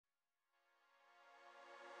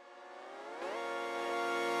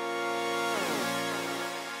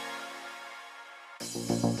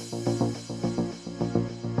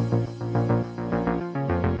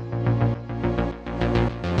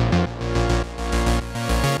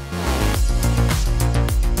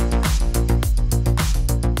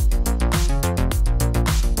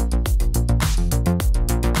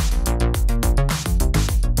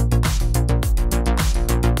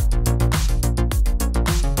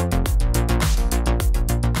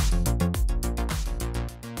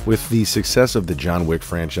With the success of the John Wick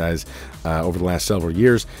franchise over the last several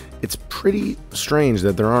years, it's pretty strange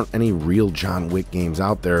that there aren't any real John Wick games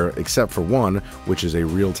out there, except for one, which is a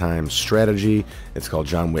real-time strategy. It's called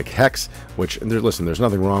John Wick Hex, which, listen, there's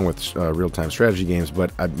nothing wrong with real-time strategy games,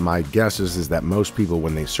 but my guess is that most people,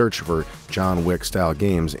 when they search for John Wick-style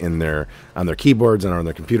games on their keyboards and on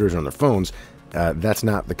their computers and on their phones, that's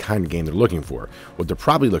not the kind of game they're looking for. What they're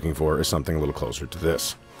probably looking for is something a little closer to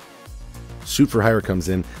this. Suit for Hire comes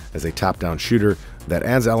in as a top-down shooter that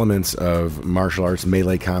adds elements of martial arts,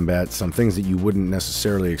 melee combat, some things that you wouldn't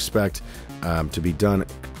necessarily expect to be done,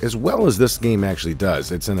 as well as this game actually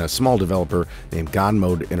does. It's in a small developer named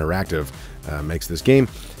GodMode Interactive makes this game,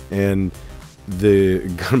 and the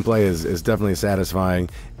gunplay is definitely satisfying,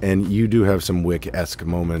 and you do have some Wick-esque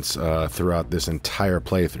moments throughout this entire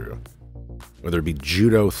playthrough. Whether it be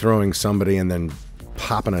judo throwing somebody and then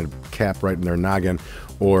popping a cap right in their noggin,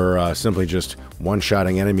 or simply just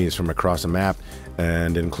one-shotting enemies from across a map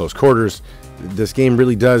and in close quarters. This game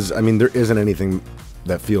really does, I mean, there isn't anything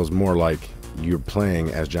that feels more like you're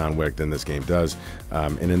playing as John Wick than this game does.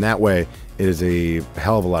 And in that way, it is a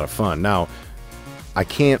hell of a lot of fun. Now, I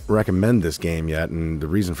can't recommend this game yet, and the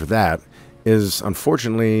reason for that is,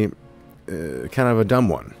 unfortunately, kind of a dumb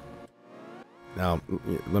one. Now,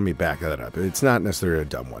 let me back that up. It's not necessarily a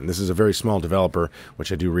dumb one. This is a very small developer,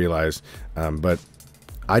 which I do realize, but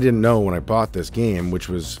I didn't know when I bought this game, which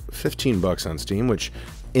was 15 bucks on Steam, which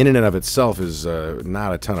in and of itself is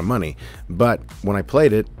not a ton of money. But when I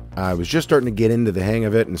played it, I was just starting to get into the hang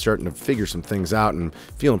of it and starting to figure some things out and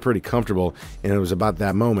feeling pretty comfortable. And it was about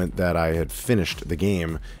that moment that I had finished the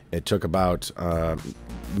game. It took about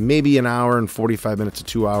maybe an hour and 45 minutes to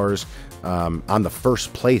 2 hours on the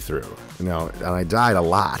first playthrough. You know, and I died a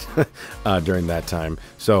lot during that time,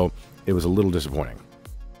 so it was a little disappointing.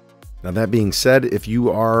 Now, that being said, if you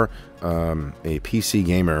are a PC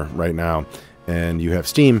gamer right now and you have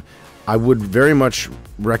Steam, I would very much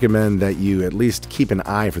recommend that you at least keep an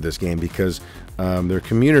eye for this game, because their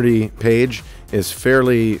community page is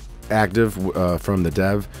fairly active from the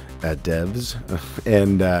devs,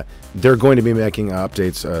 and they're going to be making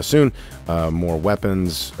updates soon, more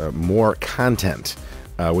weapons, more content.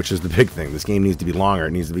 Which is the big thing. This game needs to be longer.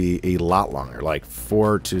 It needs to be a lot longer, like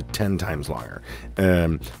 4 to 10 times longer,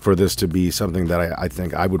 for this to be something that I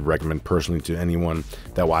think I would recommend personally to anyone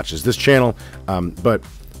that watches this channel. But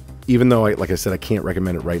even though, like I said, I can't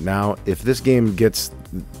recommend it right now, if this game gets,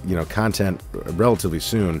 you know, content relatively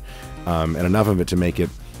soon, and enough of it to make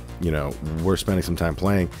it, you know, worth spending some time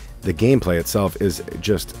playing, the gameplay itself is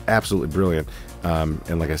just absolutely brilliant.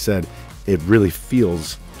 And like I said, it really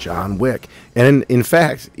feels John Wick. And in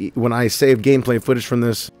fact, when I saved gameplay footage from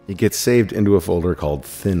this, it gets saved into a folder called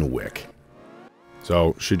Thin Wick.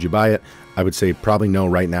 So should you buy it? I would say probably no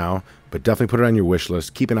right now, but definitely put it on your wish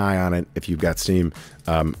list. Keep an eye on it if you've got Steam.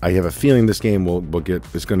 I have a feeling this game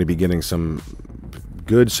is going to be getting some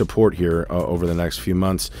good support here over the next few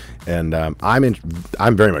months, and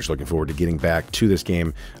I'm very much looking forward to getting back to this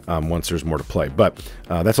game once there's more to play. But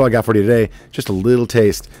that's all I got for you today. Just a little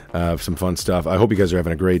taste of some fun stuff. I hope you guys are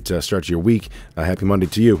having a great start to your week. Happy Monday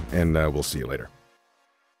to you, and we'll see you later.